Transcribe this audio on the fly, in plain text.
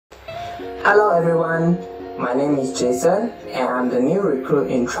Hello everyone, my name is Jason and I'm the new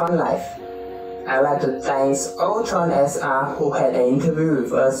recruit in TronLive. I'd like to thank all TRON SR who had an interview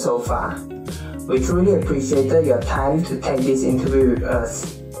with us so far. We truly appreciated your time to take this interview with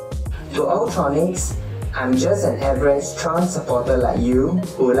us. To all Tronics, I'm just an average TRON supporter like you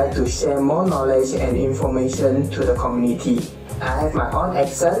who would like to share more knowledge and information to the community. I have my own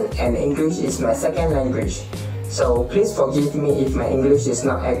accent and English is my second language, so please forgive me if my English is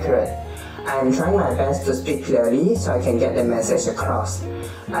not accurate. I am trying my best to speak clearly so I can get the message across.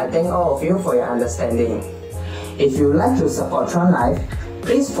 I thank all of you for your understanding. If you would like to support TronLive,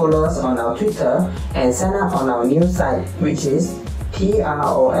 please follow us on our Twitter and sign up on our new site, which is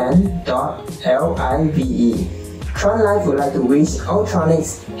tron.live. TronLive would like to wish all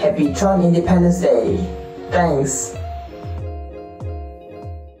Tronics Happy TRON Independence Day. Thanks!